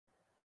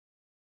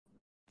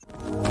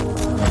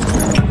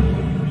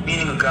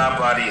God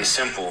body is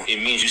simple. It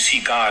means you see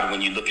God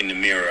when you look in the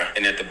mirror,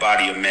 and that the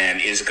body of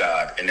man is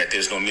God, and that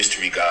there's no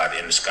mystery God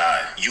in the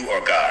sky. You are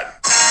God.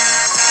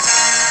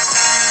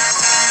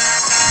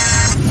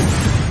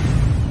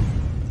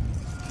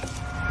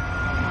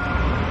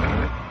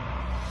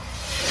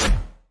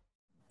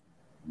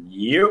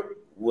 Yep,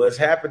 what's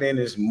happening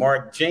is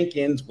Mark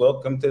Jenkins.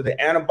 Welcome to the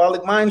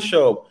Anabolic Mind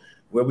Show,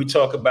 where we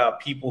talk about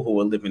people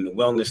who are living the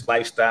wellness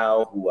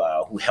lifestyle,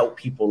 who help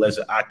people as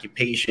an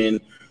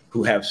occupation,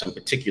 who have some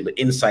particular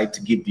insight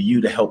to give to you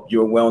to help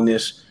your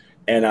wellness.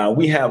 And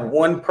we have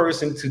one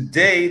person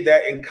today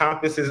that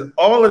encompasses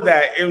all of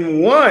that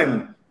in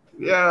one.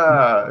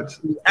 Yeah, it's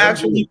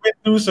actually went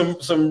through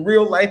some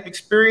real life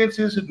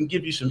experiences, who can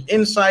give you some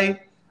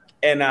insight,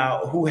 and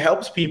who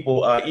helps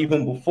people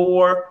even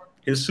before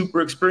his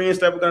super experience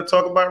that we're going to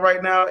talk about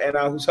right now, and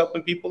who's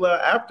helping people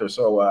after.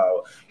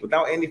 So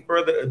without any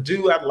further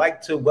ado, I'd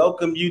like to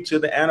welcome you to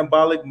the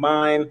Anabolic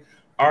Mind,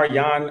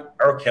 Arjan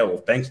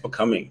Erkel. Thanks for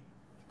coming.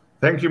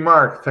 Thank you,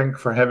 Mark. Thanks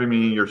for having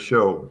me in your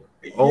show.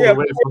 All the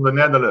way from the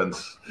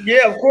Netherlands.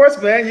 Yeah, of course,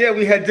 man. Yeah,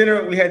 we had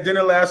dinner. We had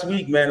dinner last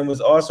week, man. It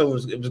was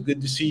good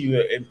to see you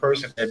in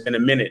person. It had been a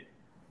minute.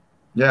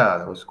 Yeah,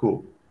 that was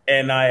cool.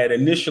 And I had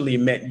initially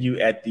met you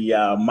at the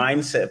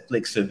Mindset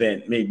Flix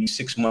event, maybe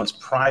 6 months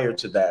prior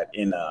to that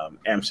in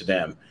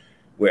Amsterdam,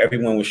 where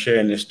everyone was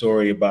sharing their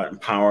story about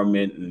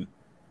empowerment and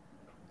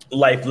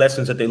life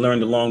lessons that they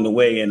learned along the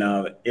way. And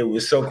it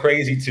was so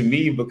crazy to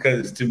me,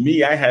 because to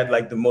me, I had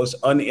like the most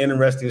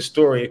uninteresting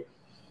story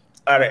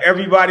out of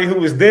everybody who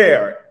was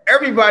there.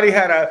 Everybody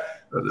had a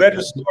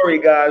better story,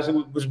 guys. It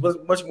was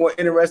much more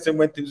interesting,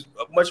 went through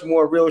much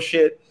more real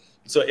shit.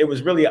 So it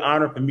was really an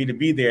honor for me to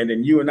be there. And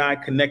then you and I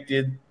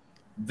connected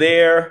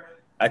there.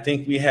 I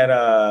think we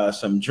had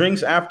some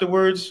drinks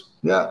afterwards.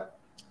 Yeah.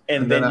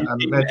 And then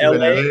you came to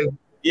LA.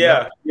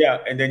 Yeah.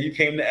 And then you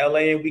came to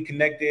LA and we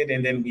connected,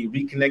 and then we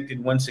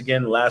reconnected once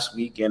again last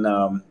week in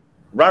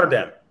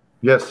Rotterdam.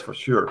 Yes, for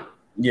sure.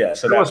 Yeah,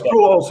 so that was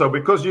cool also,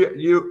 because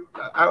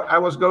I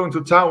was going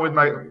to town with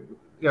my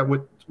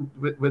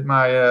with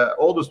my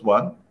oldest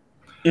one.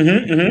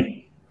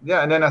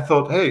 Yeah, and then I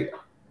thought, hey,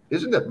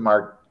 isn't that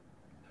Mark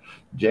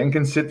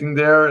Jenkins sitting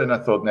there? And I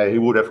thought, nah, he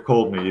would have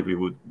called me if he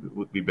would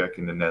be back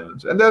in the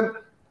Netherlands. And then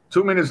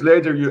 2 minutes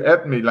later, you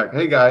add me like,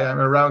 hey guy, I'm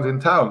around in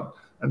town.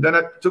 And then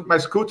I took my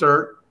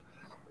scooter,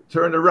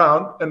 turned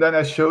around, and then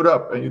I showed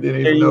up, and you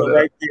didn't even know that.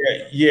 Right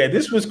there. Yeah,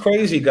 this was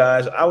crazy,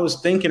 guys. I was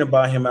thinking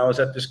about him. I was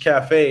at this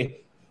cafe,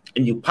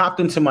 and you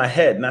popped into my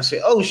head, and I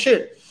said, oh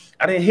shit,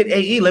 I didn't hit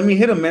AE. Let me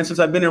hit him, man, since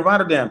I've been in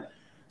Rotterdam.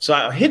 So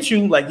I hit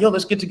you like, yo,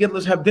 let's get together.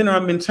 Let's have dinner.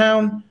 I'm in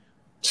town.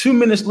 2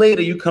 minutes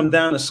later, you come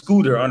down a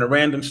scooter on a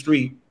random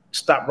street,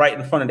 stop right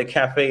in front of the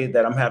cafe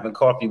that I'm having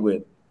coffee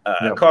with,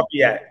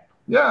 coffee at.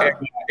 Yeah,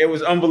 and it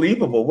was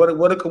unbelievable.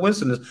 What a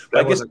coincidence.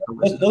 I guess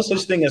there's no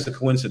such thing as a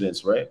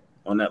coincidence, right?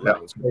 On that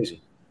level, it's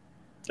crazy.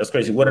 That's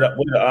crazy. What are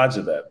the odds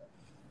of that?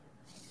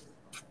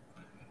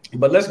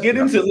 But let's get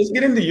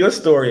into your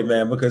story,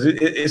 man, because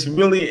it's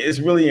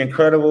really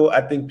incredible.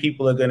 I think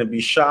people are going to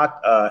be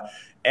shocked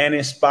and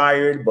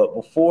inspired. But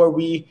before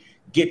we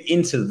get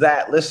into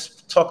that,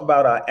 let's talk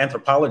about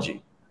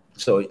anthropology.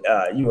 So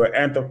you were an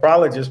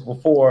anthropologist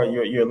before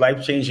your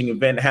life-changing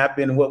event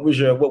happened. What was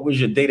your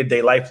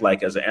day-to-day life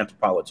like as an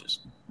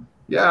anthropologist?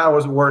 Yeah, I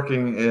was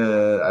working.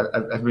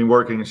 I've been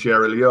working in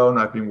Sierra Leone.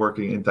 I've been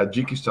working in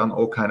Tajikistan,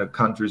 all kind of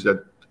countries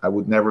that I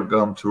would never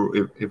gone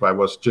to if I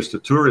was just a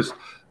tourist.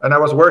 And I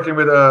was working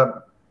with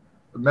a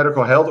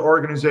medical health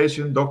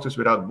organization, Doctors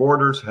Without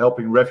Borders,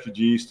 helping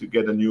refugees to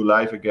get a new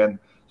life again.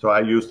 So I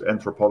used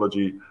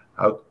anthropology,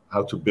 how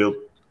to build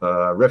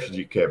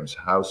refugee camps,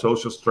 how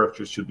social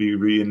structures should be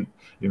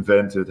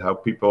reinvented, how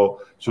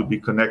people should be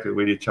connected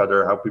with each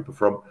other, how people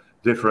from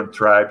different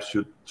tribes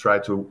should try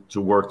to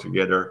work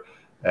together,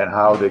 and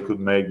how they could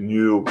make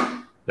new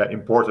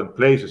important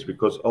places,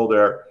 because all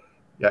their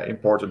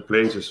important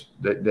places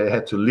they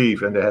had to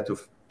leave, and they had to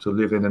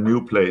live in a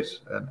new place.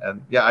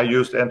 And I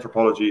used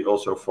anthropology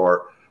also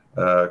for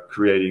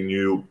creating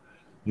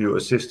new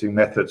assisting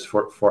methods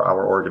for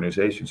our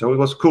organization. So it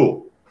was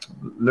cool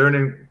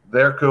learning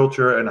their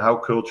culture and how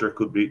culture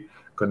could be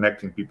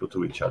connecting people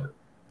to each other.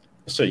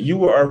 So you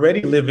were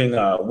already living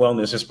a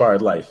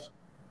wellness-inspired life.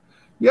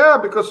 Yeah,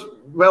 because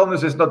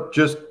wellness is not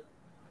just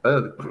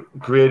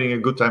creating a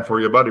good time for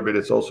your body, but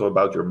it's also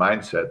about your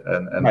mindset.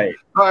 And right.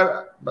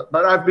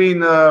 But I've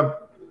been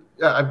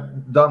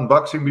I've done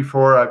boxing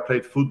before. I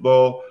played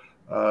football.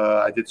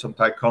 I did some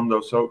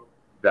taekwondo. So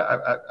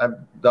I've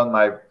done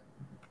my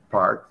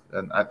part,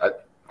 and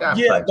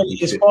but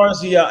as far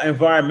as the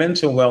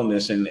environmental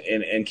wellness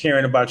and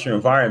caring about your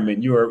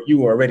environment, you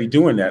were already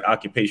doing that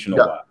occupational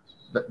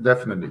wise.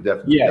 Definitely.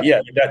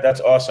 Yeah,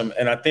 that's awesome,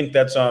 and I think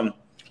that's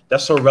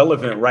so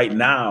relevant right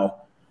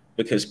now,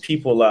 because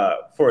people,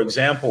 for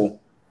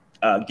example,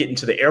 getting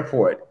to the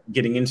airport,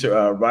 getting into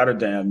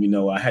Rotterdam,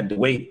 I had to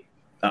wait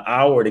an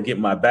hour to get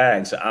my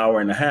bags, an hour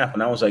and a half,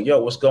 and I was like,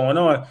 yo, what's going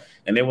on?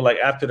 And they were like,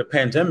 after the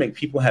pandemic,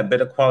 people had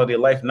better quality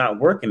of life not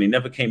working. They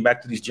never came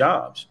back to these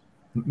jobs.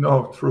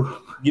 No, true.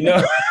 You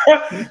know,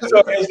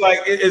 so it's like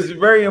it's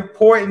very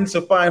important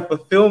to find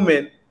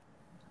fulfillment,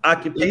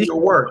 occupation. Your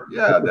work,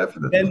 yeah,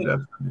 definitely.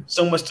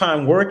 So much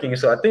time working.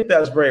 So I think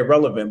that's very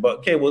relevant. But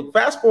okay, well,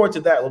 fast forward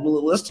to that.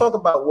 Let's talk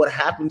about what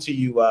happened to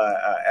you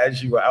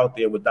as you were out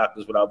there with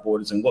Doctors Without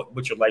Borders, and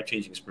what your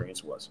life-changing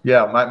experience was.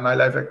 Yeah, my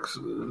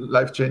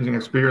life-changing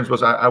experience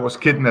was I was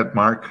kidnapped,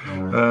 Mark.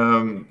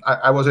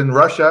 I was in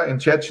Russia, in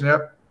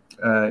Chechnya,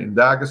 in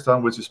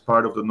Dagestan, which is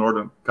part of the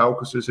Northern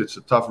Caucasus. It's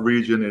a tough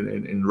region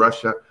in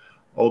Russia.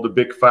 All the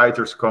big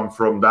fighters come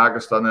from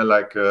Dagestan,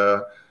 like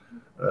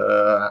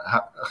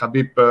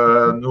Habib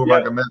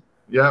Nurmagomedov.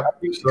 Yeah.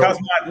 So,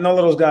 Hazmat, none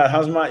of those guys.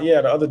 Hazmat,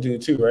 yeah, the other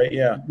dude too, right?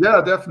 Yeah.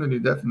 Yeah, definitely.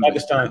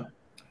 Dagestan.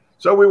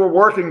 So we were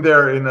working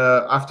there in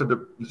after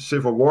the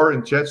civil war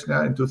in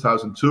Chechnya in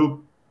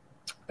 2002,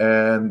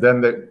 and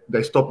then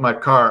they stopped my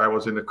car. I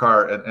was in the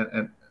car,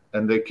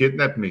 and they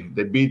kidnapped me.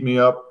 They beat me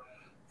up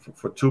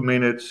for 2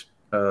 minutes.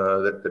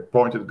 They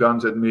pointed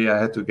guns at me. I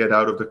had to get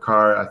out of the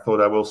car. I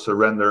thought I will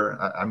surrender.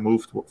 I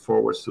moved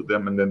forwards to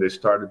them, and then they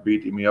started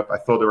beating me up. I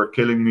thought they were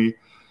killing me.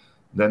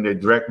 Then they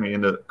dragged me in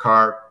the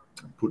car,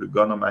 put a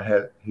gun on my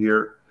head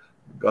here,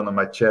 a gun on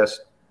my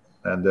chest,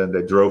 and then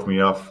they drove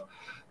me off.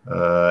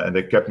 And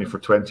they kept me for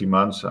 20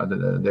 months.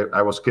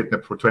 I was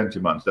kidnapped for 20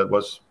 months. That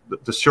was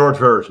the short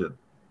version.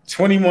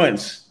 20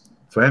 months.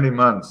 20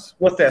 months.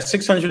 What's that?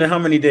 600 and how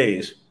many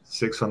days?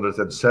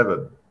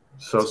 607.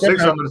 So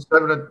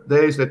 607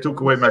 days, they took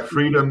away my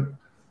freedom.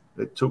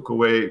 They took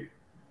away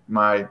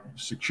my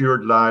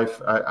secured life.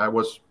 I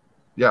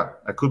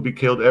could be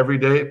killed every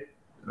day.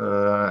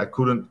 I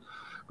couldn't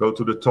go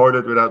to the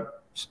toilet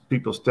without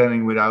people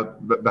standing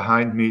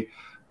behind me.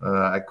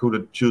 I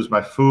couldn't choose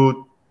my food.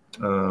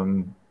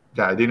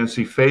 I didn't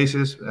see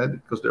faces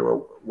because they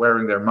were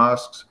wearing their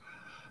masks.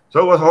 So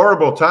it was a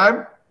horrible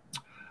time.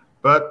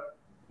 But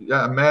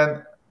yeah, a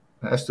man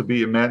has to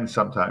be a man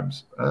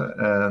sometimes,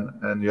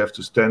 and you have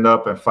to stand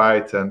up and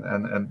fight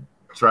and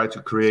try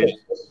to create.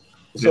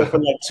 So for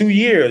like 2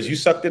 years, you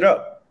sucked it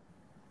up,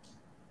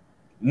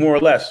 more or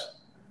less.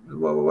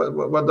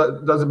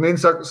 What does it mean?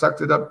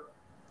 Sucked it up?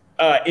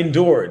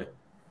 Endured.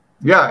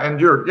 Yeah,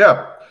 endured.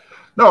 Yeah.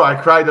 No, I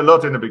cried a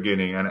lot in the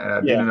beginning, and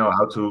I didn't know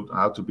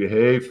how to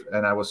behave,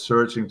 and I was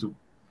searching to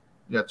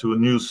a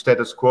new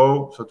status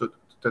quo, so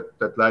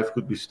that life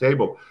could be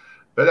stable.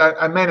 But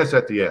I managed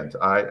at the end.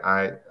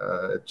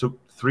 It took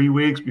 3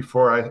 weeks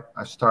before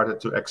I started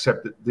to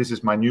accept that this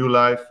is my new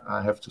life.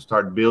 I have to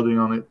start building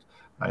on it.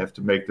 I have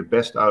to make the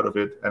best out of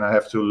it, and I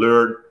have to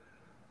learn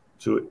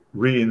to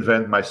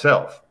reinvent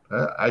myself.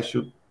 I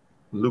should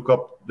look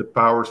up the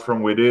powers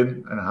from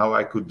within and how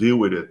I could deal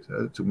with it,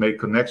 to make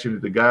connections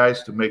with the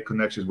guys, to make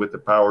connections with the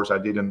powers I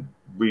didn't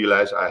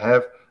realize I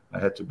have. I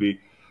had to be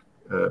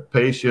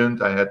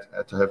patient. I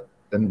had to have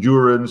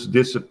endurance,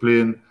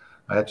 discipline.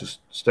 I had to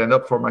stand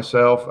up for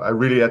myself. I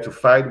really had to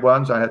fight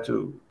once.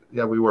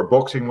 We were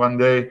boxing one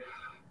day.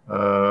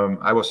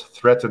 I was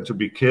threatened to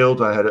be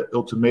killed. I had an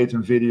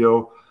ultimatum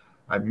video.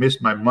 I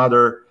missed my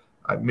mother.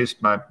 I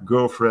missed my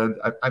girlfriend.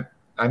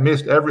 I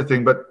missed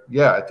everything. But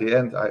yeah, at the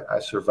end, I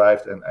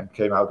survived and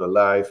came out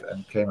alive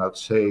and came out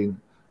sane.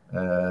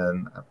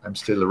 And I'm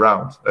still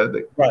around.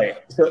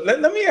 Right. So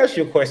let me ask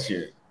you a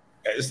question.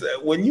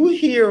 When you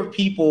hear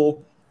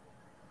people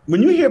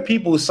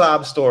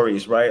sob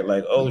stories, right?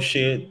 Like, oh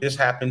shit, this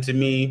happened to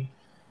me.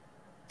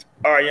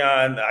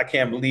 Arjan, I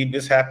can't believe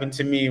this happened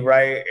to me,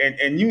 right?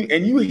 And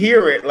you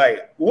hear it,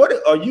 like, what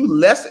are you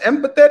less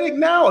empathetic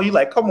now? Or are you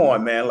like, come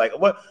on, man, like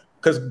what?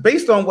 Because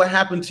based on what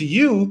happened to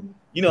you,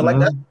 like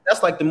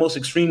that's like the most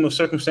extreme of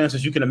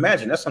circumstances you can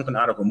imagine. That's something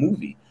out of a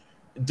movie.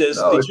 Did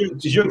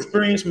your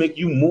experience make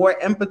you more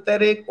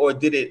empathetic, or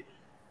did it?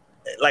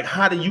 Like,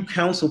 how do you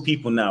counsel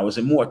people now? Is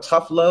it more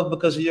tough love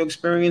because of your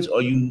experience, or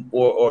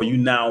are you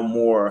now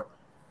more?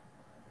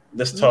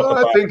 Let's talk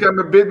about. I think I'm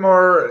a bit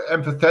more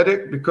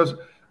empathetic because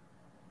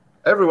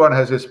everyone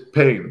has his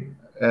pain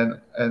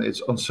and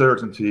its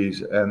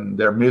uncertainties and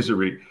their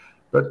misery,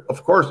 but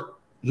of course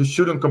you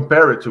shouldn't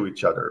compare it to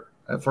each other.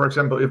 And for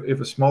example, if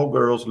a small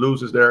girl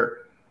loses their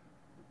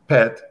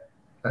pet,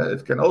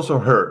 it can also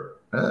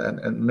hurt,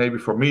 and maybe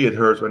for me it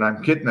hurts when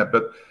I'm kidnapped,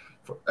 but.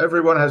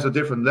 Everyone has a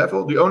different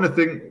level. The only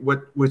thing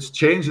which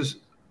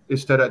changes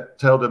is that I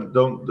tell them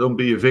don't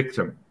be a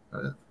victim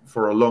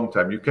for a long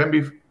time. You can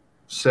be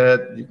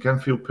sad, you can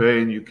feel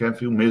pain, you can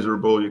feel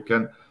miserable, you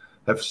can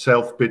have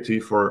self-pity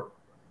for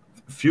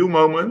a few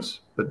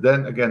moments, but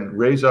then again,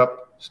 raise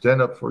up,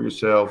 stand up for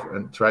yourself,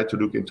 and try to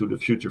look into the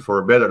future for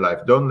a better life.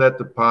 Don't let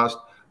the past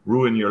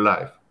ruin your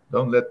life.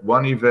 Don't let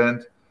one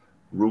event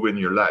ruin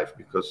your life,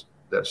 because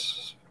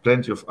there's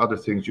plenty of other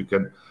things you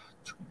can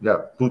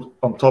put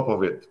on top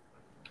of it.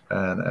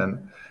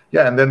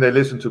 And then they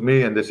listen to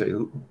me and they say,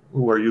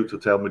 who are you to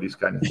tell me these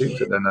kind of things?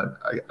 And then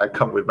I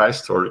come with my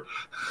story.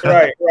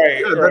 Right.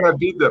 Then I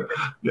beat them.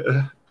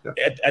 Yeah.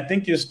 I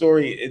think your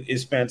story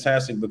is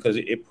fantastic because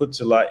it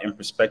puts a lot in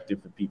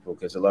perspective for people,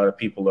 because a lot of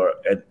people are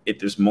at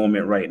this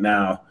moment right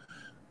now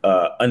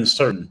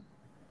uncertain.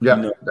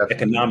 Yeah,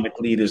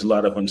 economically, there's a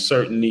lot of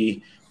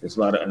uncertainty. There's a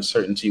lot of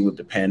uncertainty with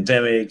the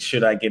pandemic.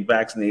 Should I get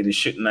vaccinated?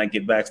 Shouldn't I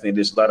get vaccinated?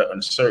 There's a lot of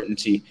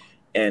uncertainty.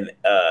 And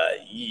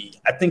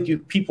I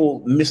think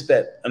people miss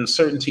that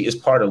uncertainty is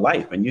part of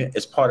life, and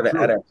it's part of the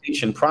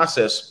adaptation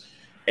process,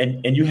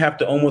 and you have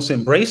to almost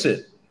embrace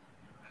it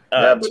to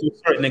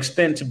a certain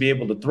extent to be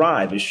able to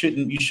thrive. You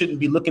shouldn't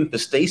be looking for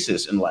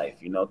stasis in life.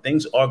 You know,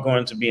 things are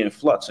going to be in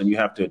flux, and you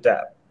have to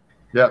adapt.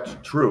 Yeah,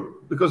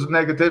 true. Because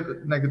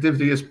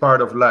negativity is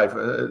part of life.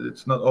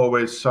 It's not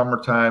always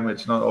summertime.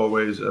 It's not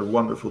always a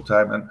wonderful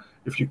time. And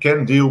if you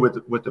can deal with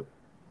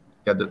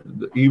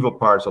the evil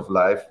parts of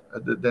life,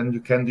 then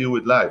you can deal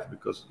with life,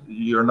 because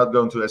you're not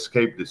going to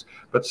escape this.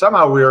 But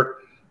somehow we're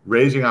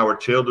raising our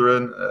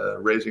children,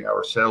 raising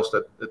ourselves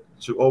that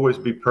should always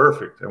be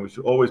perfect, and we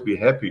should always be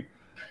happy.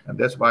 And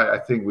that's why I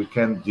think we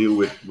can deal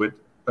with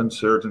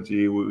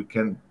uncertainty. We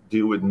can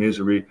deal with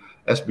misery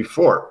as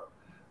before.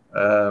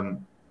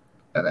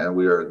 And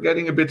we are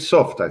getting a bit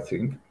soft, I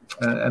think,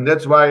 and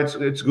that's why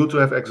it's good to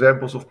have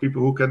examples of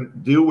people who can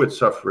deal with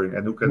suffering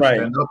and who can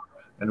stand up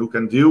and who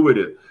can deal with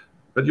it.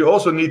 But you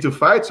also need to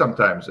fight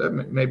sometimes.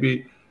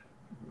 Maybe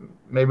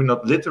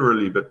not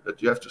literally,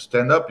 but you have to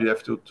stand up. You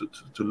have to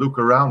look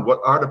around.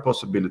 What are the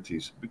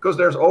possibilities? Because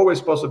there's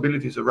always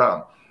possibilities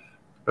around.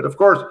 But of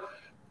course,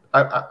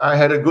 I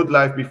had a good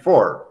life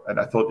before, and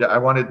I thought, I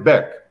want it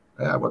back.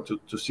 I want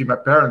to see my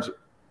parents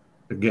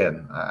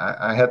again.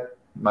 I had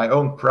my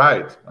own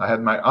pride. I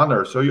had my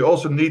honor. So you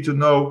also need to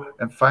know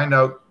and find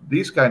out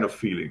these kind of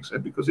feelings.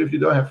 And because if you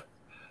don't have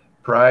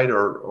pride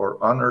or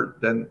honor,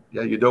 then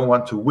you don't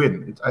want to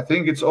win. I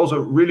think it's also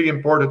really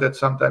important that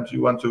sometimes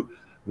you want to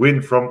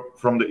win from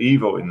the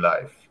evil in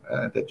life,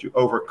 that you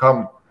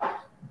overcome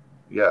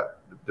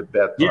the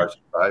bad parts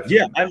of life.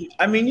 Yeah,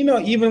 I mean, you know,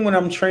 even when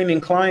I'm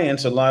training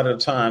clients, a lot of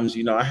times,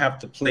 you know, I have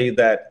to play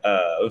that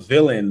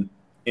villain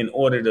in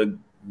order to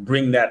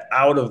bring that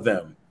out of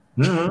them.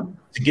 Mm-hmm.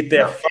 To get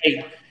that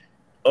fight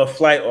or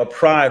flight or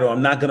pride, or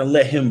I'm not going to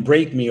let him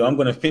break me, or I'm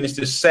going to finish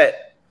this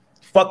set.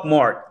 Fuck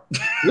Mark.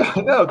 Yeah,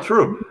 no,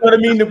 true. You know what I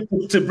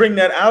mean? To bring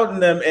that out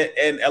in them.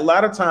 And a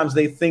lot of times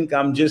they think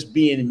I'm just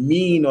being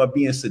mean or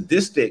being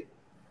sadistic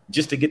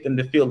just to get them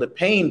to feel the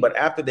pain. But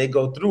after they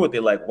go through it,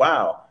 they're like,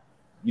 wow,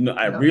 you know,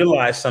 I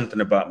realized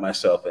something about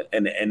myself.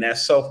 And that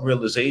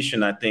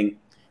self-realization, I think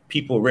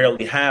people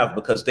rarely have,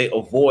 because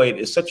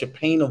it's such a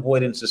pain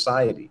avoidant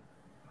society.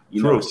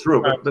 True.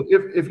 But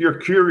if you're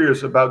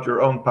curious about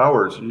your own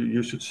powers,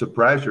 you should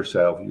surprise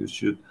yourself. You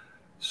should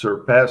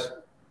surpass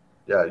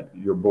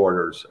your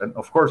borders. And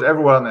of course,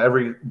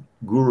 every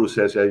guru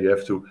says you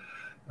have to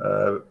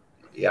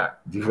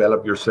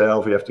develop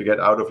yourself. You have to get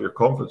out of your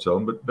comfort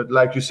zone. But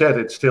like you said,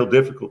 it's still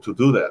difficult to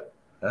do that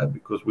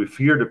because we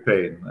fear the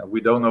pain. We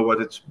don't know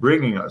what it's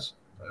bringing us.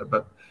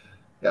 But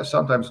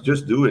sometimes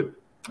just do it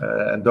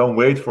and don't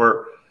wait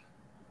for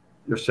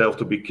yourself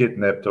to be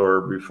kidnapped,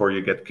 or before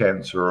you get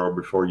cancer, or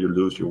before you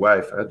lose your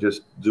wife.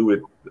 Just do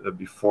it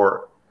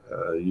before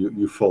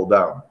you fall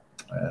down.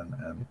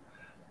 And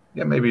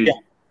maybe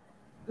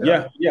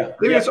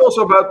it's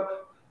also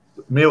about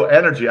male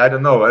energy. I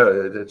don't know.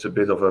 It's a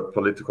bit of a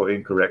political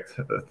incorrect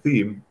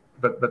theme,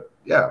 but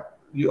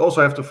you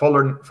also have to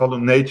follow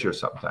nature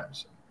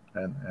sometimes,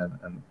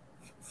 and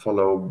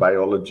follow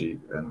biology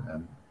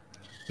and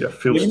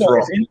feel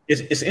strong.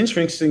 It's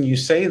interesting you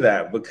say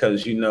that,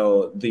 because, you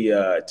know, the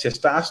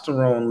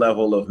testosterone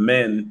level of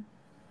men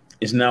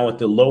is now at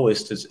the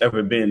lowest it's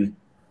ever been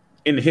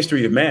in the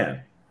history of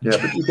man. Yeah,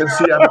 but you can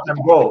see I'm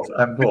bald.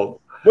 I'm bald.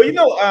 Well, you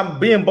know,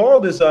 being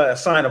bald is a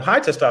sign of high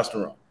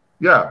testosterone.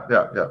 Yeah.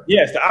 Yeah,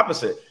 it's the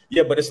opposite.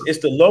 Yeah, but it's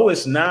the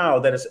lowest now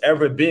that it's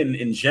ever been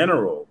in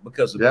general,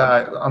 because of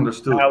I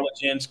understood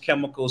allergens,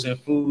 chemicals in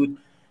food.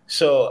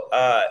 So,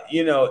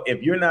 you know,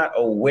 if you're not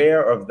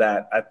aware of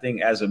that, I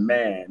think as a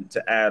man,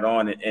 to add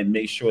on and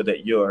make sure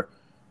that you're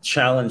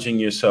challenging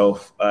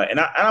yourself. And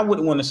I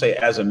wouldn't want to say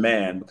as a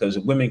man, because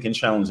women can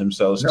challenge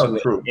themselves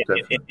too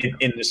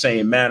in the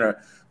same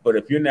manner. But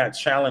if you're not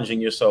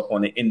challenging yourself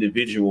on an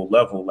individual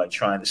level, like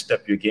trying to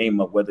step your game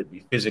up, whether it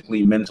be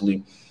physically,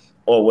 mentally,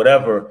 or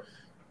whatever,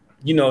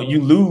 you know, you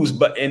lose,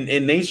 but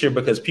in nature,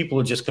 because people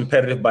are just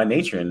competitive by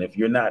nature. And if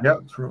you're not,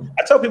 true.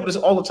 I tell people this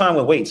all the time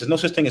with weights. There's no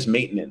such thing as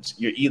maintenance.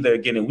 You're either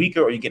getting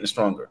weaker or you're getting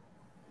stronger.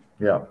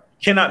 Yeah.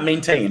 Cannot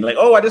maintain. Like,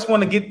 oh, I just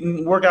want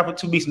to work out for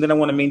 2 weeks and then I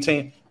want to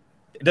maintain.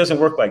 It doesn't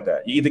work like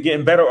that. You're either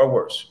getting better or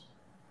worse.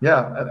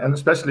 Yeah. And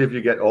especially if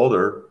you get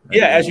older.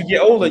 Yeah. As you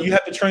get older, you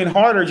have to train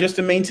harder just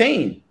to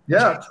maintain.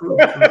 Yeah. True.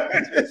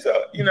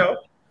 So, you know,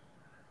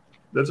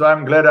 that's why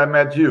I'm glad I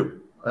met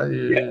you.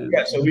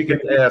 So we can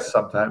ask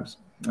sometimes.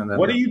 And then,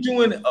 what are you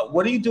doing?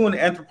 What are you doing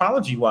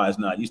anthropology wise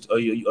now? Are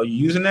you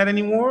using that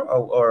anymore?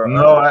 Or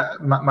no,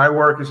 my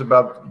work is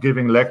about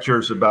giving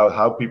lectures about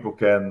how people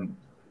can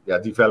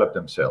develop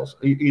themselves,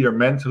 either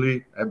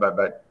mentally and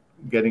by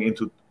getting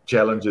into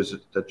challenges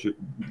that you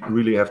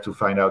really have to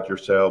find out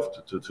yourself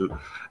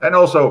and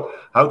also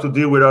how to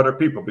deal with other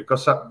people,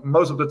 because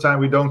most of the time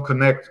we don't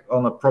connect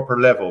on a proper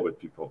level with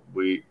people.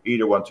 We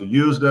either want to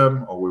use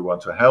them or we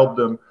want to help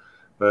them,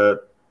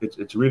 but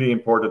it's really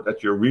important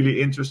that you're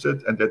really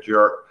interested and that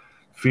you're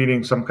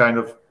feeling some kind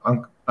of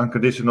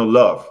unconditional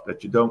love,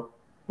 that you don't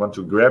want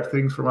to grab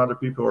things from other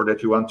people or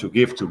that you want to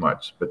give too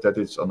much, but that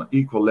it's on an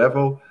equal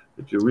level,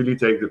 that you really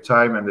take the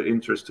time and the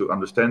interest to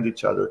understand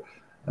each other.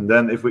 And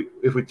then if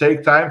we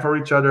take time for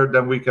each other,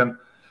 then we can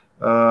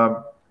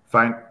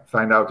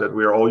find out that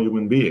we are all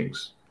human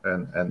beings.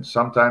 And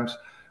sometimes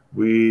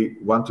we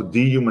want to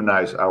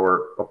dehumanize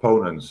our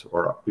opponents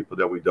or people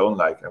that we don't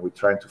like, and we're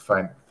trying to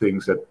find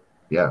things that,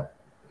 yeah,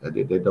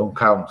 they don't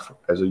count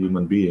as a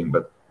human being.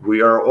 But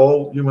we are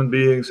all human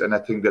beings, and I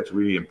think that's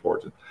really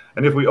important.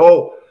 And if we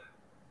all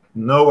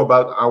know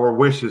about our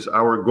wishes,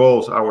 our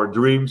goals, our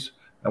dreams,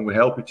 and we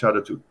help each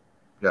other to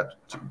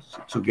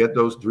get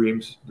those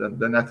dreams,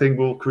 then I think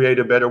we'll create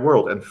a better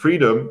world. And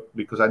freedom,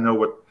 because I know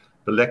what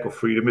the lack of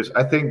freedom is,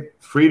 I think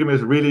freedom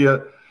is really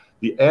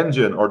the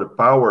engine or the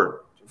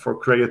power for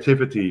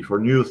creativity, for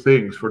new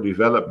things, for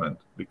development.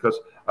 Because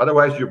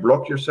otherwise you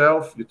block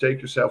yourself, you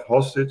take yourself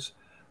hostage,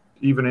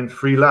 even in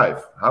free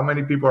life. How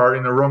many people are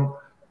in the wrong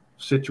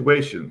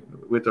situation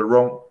with the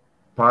wrong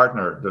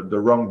partner, the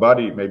wrong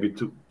body, maybe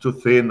too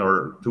thin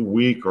or too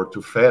weak or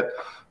too fat?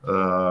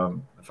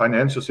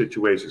 Financial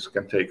situations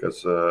can take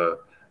us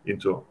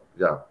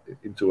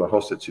into a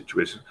hostage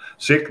situation.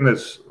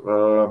 Sickness,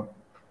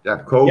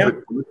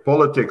 COVID,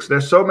 politics.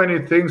 There's so many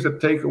things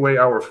that take away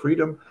our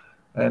freedom,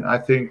 and I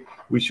think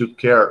we should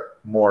care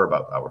more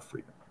about our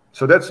freedom.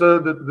 So that's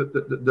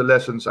the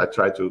lessons I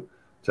try to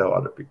tell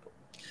other people.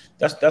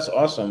 That's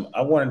awesome.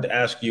 I wanted to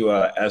ask you,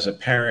 as a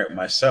parent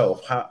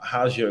myself,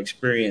 how's your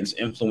experience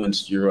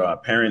influenced your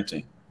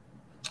parenting?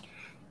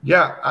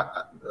 Yeah,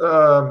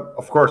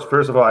 of course,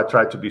 first of all, I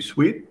try to be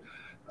sweet,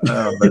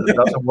 but it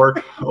doesn't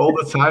work all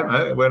the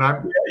time. When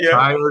I'm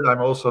tired,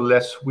 I'm also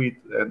less sweet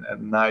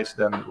and nice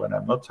than when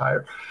I'm not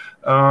tired.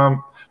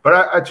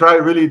 But I try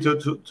really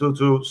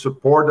to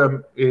support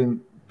them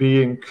in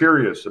being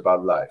curious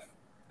about life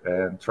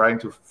and trying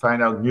to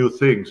find out new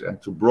things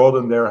and to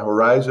broaden their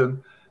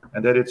horizon,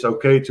 and that it's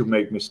okay to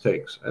make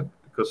mistakes.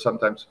 Because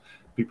sometimes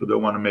people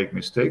don't want to make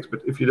mistakes, but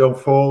if you don't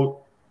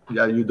fall,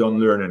 you don't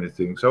learn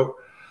anything. So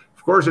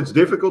of course, it's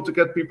difficult to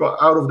get people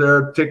out of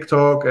their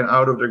TikTok and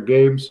out of their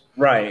games.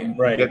 Right.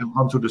 Get them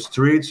onto the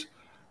streets.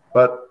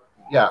 But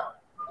yeah,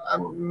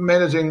 I'm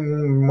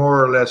managing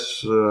more or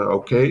less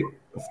okay.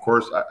 Of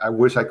course, I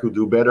wish I could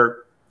do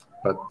better.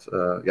 But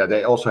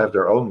they also have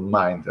their own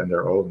mind and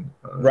their own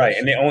right,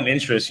 and their own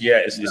interests.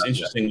 It's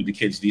interesting with the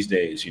kids these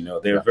days. You know,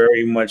 they're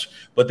very much.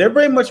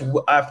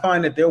 I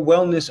find that they're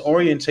wellness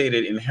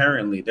orientated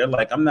inherently. They're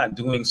like, I'm not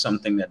doing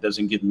something that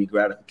doesn't give me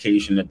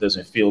gratification, that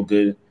doesn't feel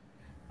good.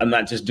 I'm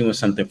not just doing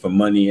something for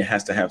money. It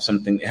has to have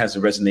something. It has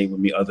to resonate with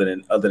me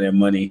other than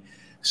money.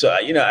 So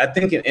I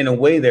think in a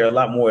way they're a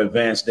lot more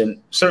advanced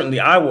than certainly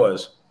I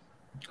was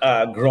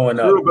growing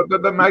up. True,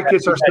 but my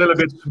kids are still a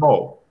bit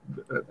small.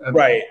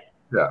 Right.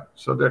 Yeah.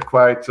 So they're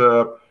quite.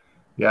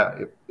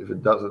 If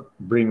it doesn't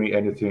bring me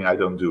anything, I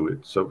don't do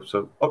it. So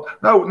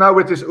now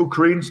with this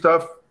Ukraine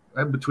stuff,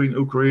 and between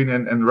Ukraine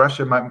and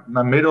Russia,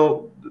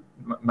 the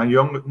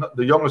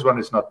youngest one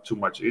is not too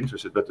much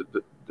interested, but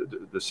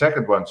the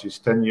second one, she's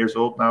 10 years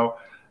old now,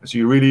 and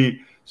she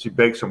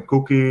baked some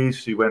cookies.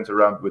 She went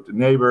around with the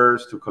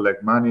neighbors to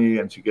collect money,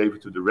 and she gave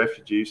it to the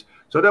refugees.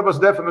 So that was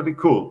definitely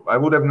cool. I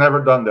would have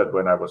never done that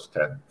when I was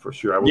 10, for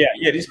sure.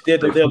 They're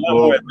a lot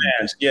more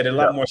advanced. They're a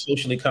lot more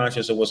socially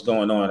conscious of what's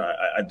going on.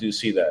 I do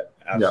see that.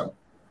 Absolutely.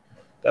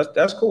 Yeah.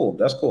 That's cool.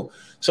 That's cool.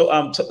 So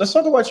let's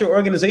talk about your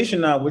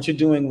organization now. What you're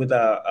doing with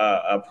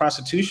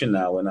prostitution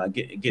now and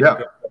getting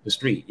girls off the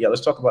street. Yeah,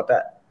 let's talk about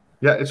that.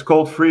 Yeah, it's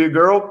called Free a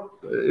Girl.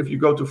 If you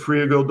go to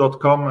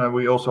freeagirl.com,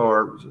 we also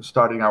are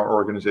starting our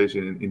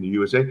organization in the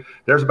USA.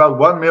 There's about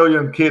 1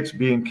 million kids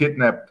being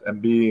kidnapped and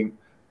being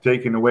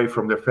taken away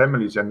from their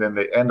families, and then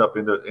they end up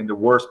in the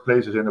worst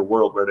places in the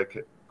world where they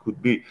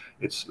could be.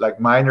 It's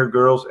like minor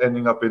girls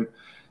ending up in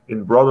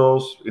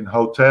brothels, in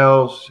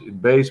hotels, in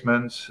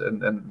basements,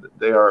 and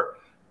they are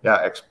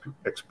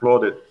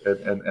exploited,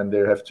 and they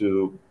have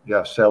to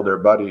sell their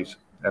bodies,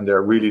 and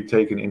they're really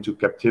taken into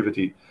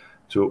captivity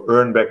to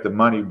earn back the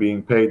money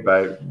being paid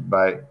by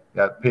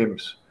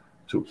pimps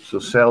to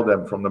sell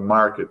them from the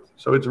market.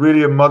 So it's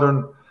really a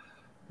modern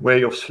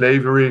way of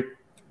slavery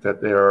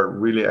that they are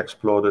really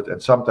exploited,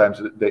 and sometimes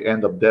they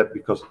end up dead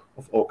because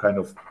of all kind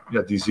of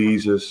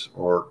diseases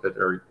or that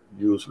are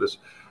useless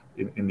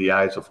in the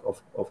eyes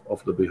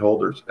of the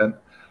beholders. And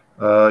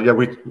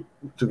we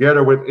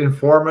together with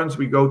informants,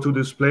 we go to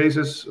these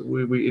places,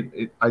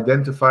 we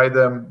identify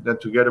them, then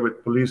together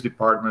with police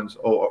departments,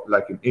 or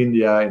like in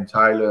India, in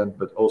Thailand,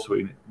 but also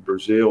in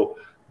Brazil,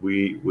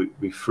 we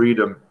free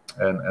them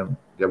and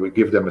we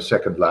give them a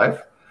second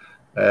life.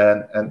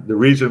 And the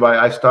reason why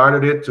I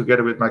started it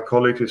together with my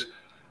colleagues is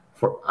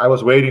I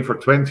was waiting for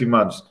 20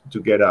 months to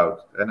get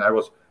out, and I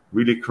was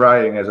really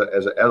crying as an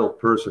adult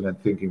person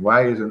and thinking,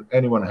 why isn't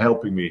anyone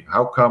helping me?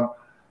 How come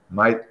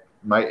my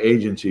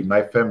agency,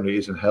 my family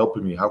isn't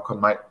helping me? How come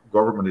my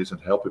government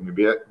isn't helping me?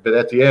 But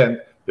at the end,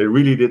 they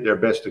really did their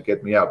best to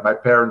get me out. My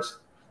parents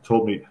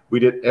told me, we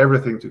did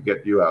everything to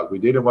get you out. We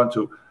didn't want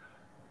to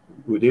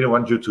we didn't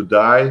want you to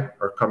die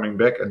or coming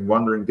back and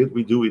wondering, did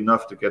we do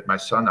enough to get my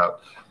son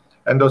out?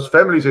 And those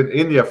families in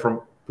India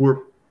from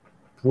poor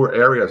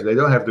areas, they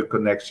don't have the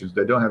connections,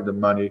 they don't have the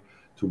money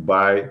to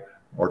buy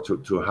or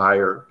to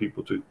hire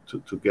people to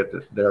get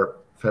their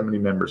family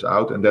members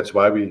out. And that's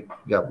why we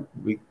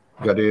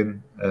got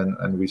in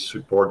and we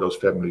support those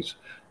families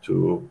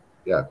to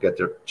get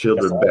their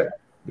children back,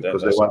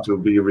 because they want to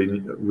be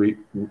reunited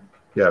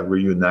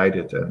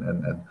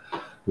and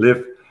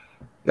live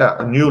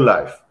a new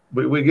life.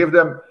 We give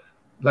them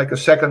like a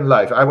second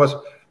life. I was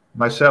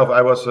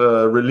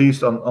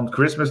released on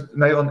Christmas,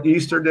 on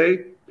Easter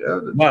Day,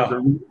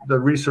 wow. the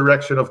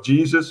resurrection of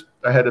Jesus.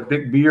 I had a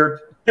big beard.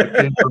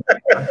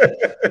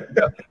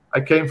 I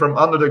came from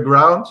under the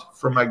ground,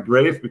 from my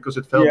grave, because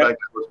it felt like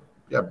I was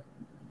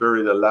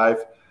buried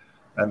alive.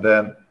 And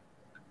then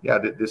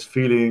this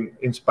feeling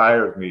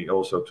inspired me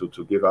also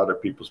to give other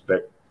people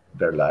back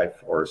their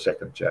life or a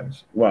second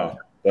chance. Wow,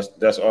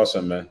 that's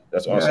awesome, man.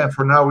 That's awesome. Yeah, and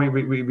for now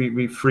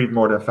we freed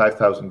more than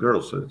 5,000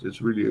 girls. So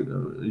it's really a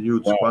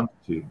huge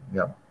quantity.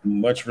 Yeah.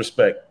 Much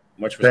respect.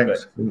 Much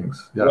respect.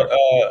 Thanks. Yeah.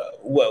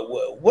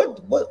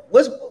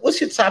 What's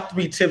your top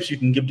 3 tips you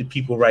can give to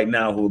people right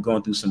now who are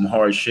going through some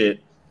hard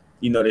shit?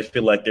 You know, they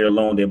feel like they're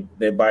alone.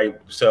 They're by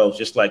themselves,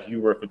 just like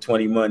you were for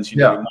 20 months. You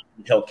know, they might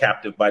be held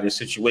captive by this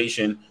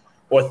situation,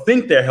 or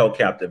think they're held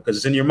captive because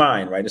it's in your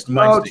mind, right? It's the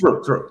mind.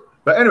 Oh, true.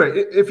 But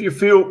anyway, if you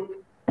feel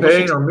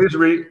pain or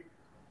misery,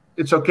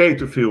 it's okay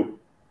to feel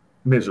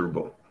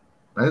miserable.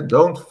 Right?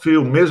 Don't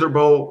feel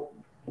miserable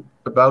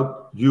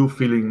about you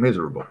feeling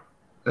miserable.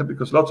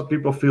 Because lots of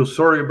people feel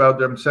sorry about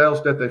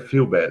themselves, that they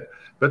feel bad.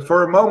 But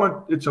for a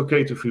moment, it's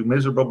okay to feel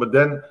miserable, but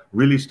then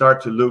really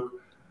start to look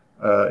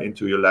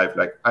into your life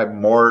like,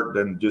 I'm more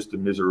than just a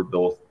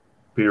miserable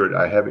period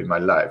I have in my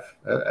life.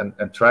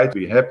 And try to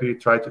be happy,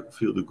 try to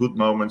feel the good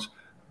moments,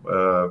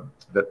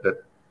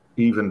 that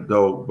even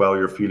though while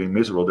you're feeling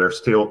miserable, there's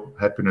still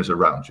happiness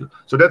around you.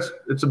 So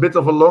it's a bit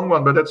of a long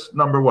one, but that's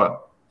number 1.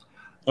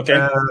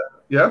 Okay.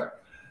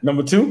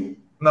 Number 2?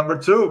 Number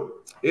 2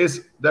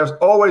 is there's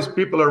always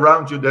people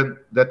around you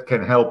that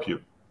can help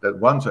you, that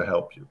want to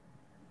help you.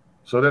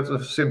 So that's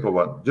a simple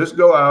one. Just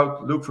go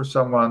out, look for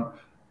someone,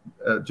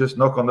 just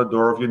knock on the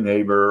door of your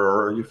neighbor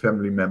or your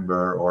family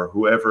member or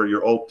whoever,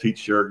 your old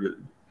teacher.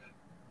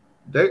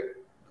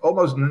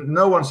 Almost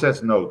no one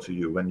says no to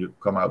you when you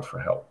come out for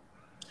help.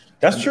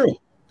 That's true.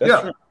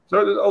 That's true. So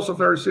it's also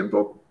very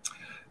simple.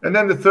 And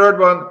then the third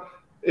one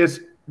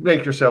is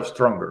make yourself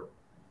stronger.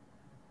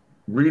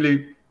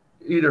 Really,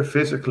 either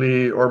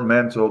physically or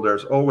mental,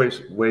 there's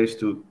always ways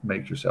to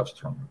make yourself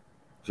stronger.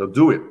 So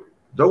do it.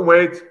 Don't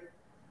wait.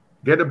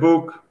 Get a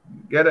book,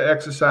 get an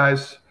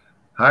exercise,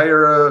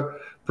 hire a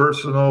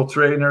personal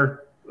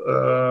trainer.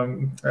 But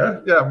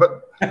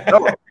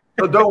no,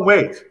 so don't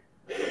wait.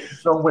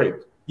 Don't wait.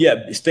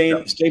 Yeah,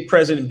 stay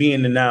present, be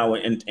in the now,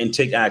 and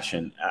take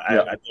action.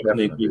 I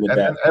definitely agree with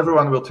that. And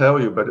everyone will tell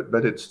you,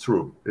 but it's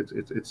true.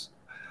 It's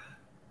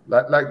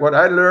like what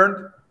I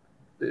learned.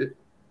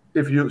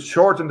 If you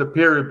shorten the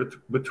period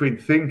between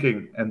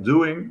thinking and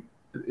doing,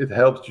 it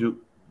helps you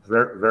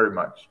very, very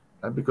much.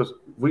 Because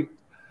we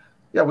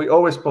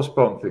always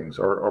postpone things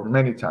or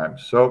many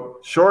times. So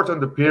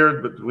shorten the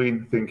period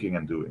between thinking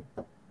and doing.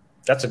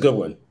 That's a good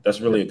one. That's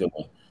really a good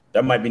one.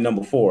 That might be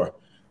number 4.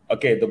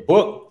 Okay, the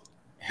book,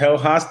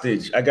 Held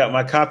Hostage. I got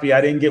my copy. I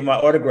didn't get my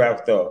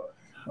autograph though.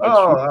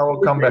 I will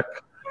come back.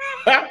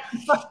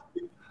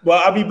 Well,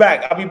 I'll be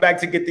back. I'll be back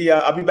to get the.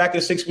 I'll be back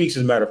in 6 weeks,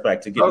 as a matter of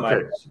fact, to get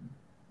my.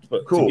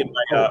 Cool. To get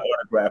my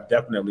autograph,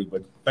 definitely.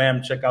 But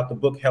fam, check out the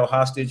book, Held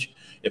Hostage.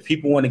 If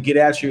people want to get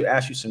at you,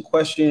 ask you some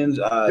questions.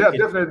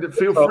 Definitely.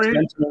 Feel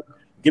free.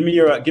 Give me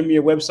your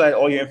website,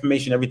 all your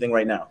information, everything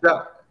right now.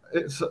 Yeah,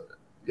 it's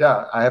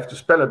I have to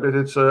spell it, but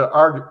it's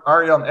Arjan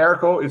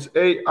Erkel. It's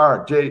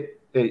ARJAN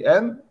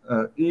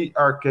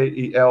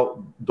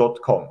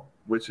ERKEL.com,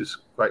 which is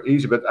quite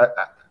easy. But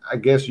I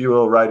guess you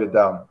will write it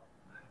down.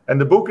 And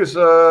the book is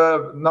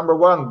number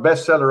 1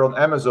 bestseller on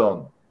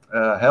Amazon.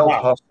 Held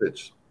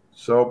Hostage.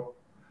 So,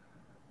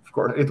 of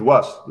course, it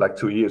was like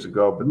 2 years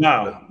ago. But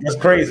that's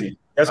crazy.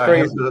 That's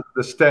crazy. I have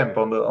the stamp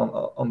on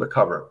the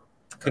cover.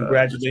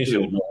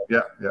 Congratulations.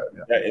 Yeah.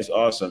 That is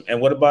awesome. And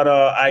what about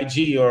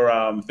IG or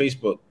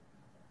Facebook?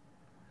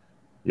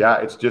 Yeah,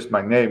 it's just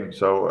my name.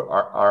 So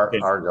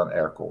Arjan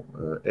Erkel.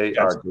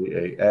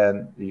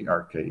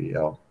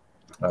 ARJANERKEL.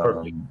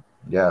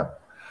 Yeah.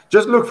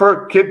 Just look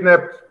for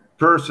kidnapped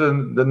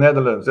person, the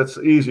Netherlands. That's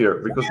easier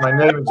because my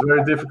name is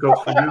very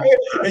difficult for you.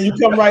 And you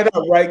come right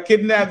up, right?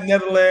 Kidnapped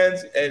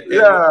Netherlands.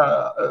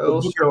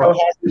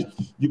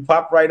 You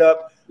pop right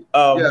up.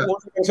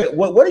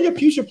 What are your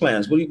future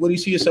plans? What do you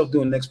see yourself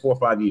doing the next 4 or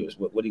 5 years?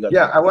 What do you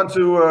got? I want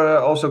to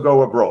also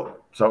go abroad.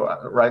 So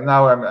right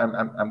now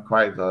I'm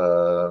quite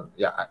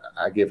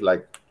I give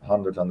like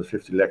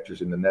 150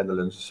 lectures in the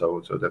Netherlands.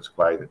 So that's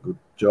quite a good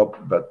job.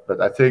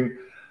 But I think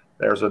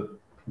there's a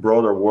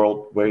broader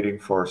world waiting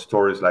for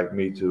stories like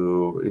me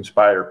to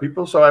inspire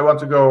people. So I want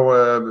to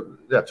go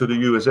to the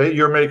USA.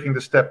 You're making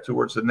the step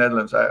towards the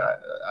Netherlands. I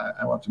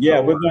want to go. Yeah,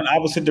 we're going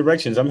opposite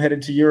directions. I'm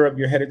headed to Europe.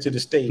 You're headed to the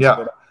States. Yeah,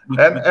 but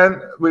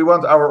and we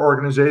want our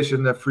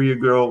organization, Free a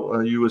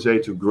Girl USA,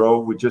 to grow.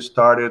 We just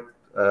started.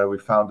 We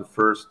found the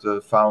first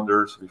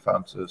founders. We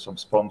found some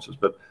sponsors.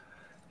 But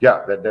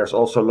yeah, there's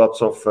also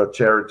lots of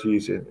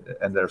charities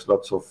and there's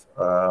lots of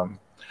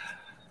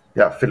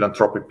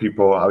philanthropic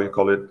people, how you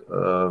call it.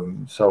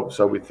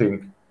 So we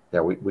think,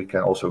 we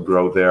can also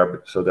grow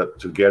there, so that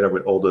together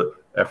with all the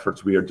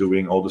efforts we are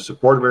doing, all the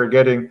support we're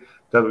getting,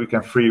 that we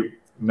can free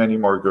many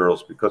more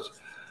girls. Because,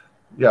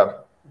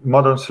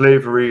 modern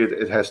slavery,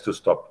 it has to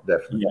stop,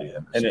 definitely. Yeah.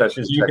 And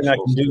especially anything I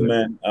can do,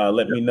 man,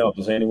 let me know if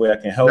there's any way I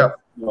can help. Yeah.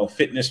 You know,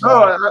 fitness.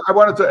 No, I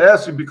wanted to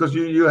ask you, because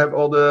you have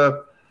all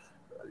the,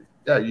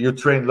 you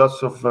train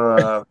lots of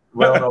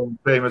well-known,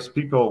 famous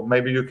people.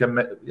 Maybe you can,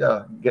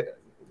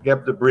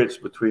 get the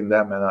bridge between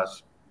them and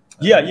us.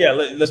 Yeah.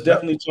 Let's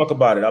definitely talk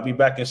about it. I'll be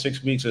back in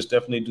 6 weeks. Let's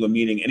definitely do a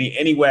meeting.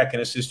 Any way I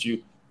can assist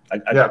you.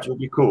 Will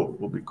be cool.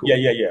 Will be cool.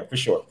 Yeah, for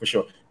sure.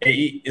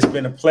 AE, it's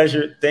been a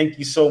pleasure. Thank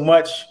you so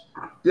much.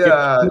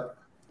 Yeah,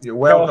 you're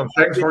welcome.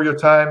 Thanks for your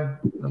time.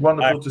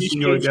 Wonderful to see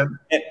you again.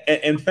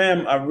 And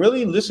fam, I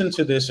really listened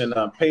to this and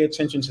pay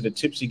attention to the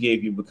tips he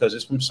gave you, because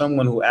it's from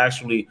someone who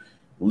actually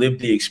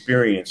lived the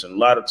experience. And a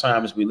lot of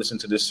times we listen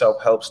to this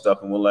self-help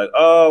stuff and we're like,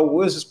 oh,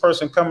 where's this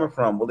person coming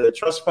from? Well, they're a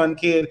trust fund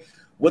kid.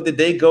 What did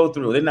they go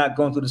through? They're not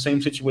going through the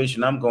same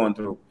situation I'm going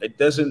through. It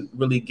doesn't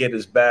really get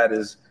as bad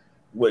as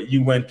what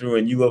you went through,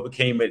 and you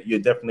overcame it. You're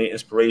definitely an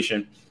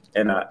inspiration.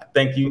 And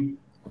thank you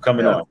for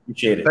coming on.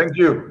 Appreciate it. Thank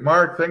you,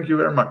 Mark. Thank you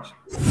very much.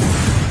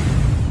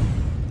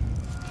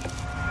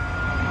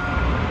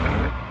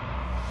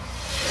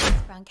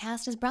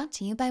 Podcast is brought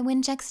to you by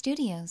WINJECT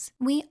Studios.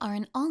 We are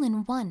an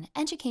all-in-one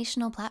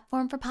educational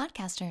platform for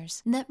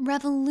podcasters that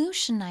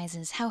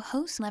revolutionizes how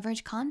hosts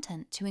leverage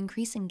content to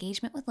increase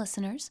engagement with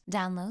listeners,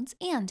 downloads,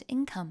 and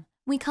income.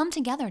 We come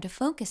together to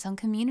focus on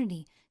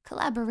community,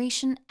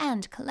 collaboration,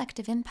 and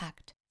collective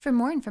impact. For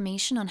more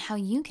information on how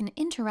you can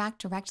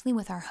interact directly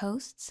with our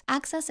hosts,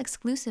 access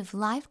exclusive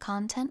live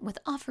content with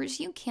offers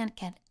you can't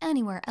get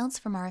anywhere else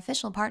from our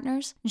official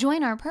partners,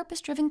 join our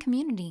purpose-driven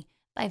community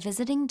by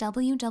visiting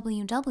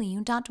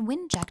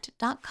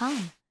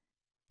www.winject.com.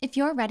 If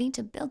you're ready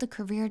to build a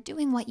career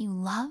doing what you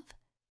love,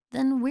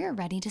 then we're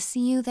ready to see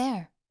you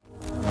there.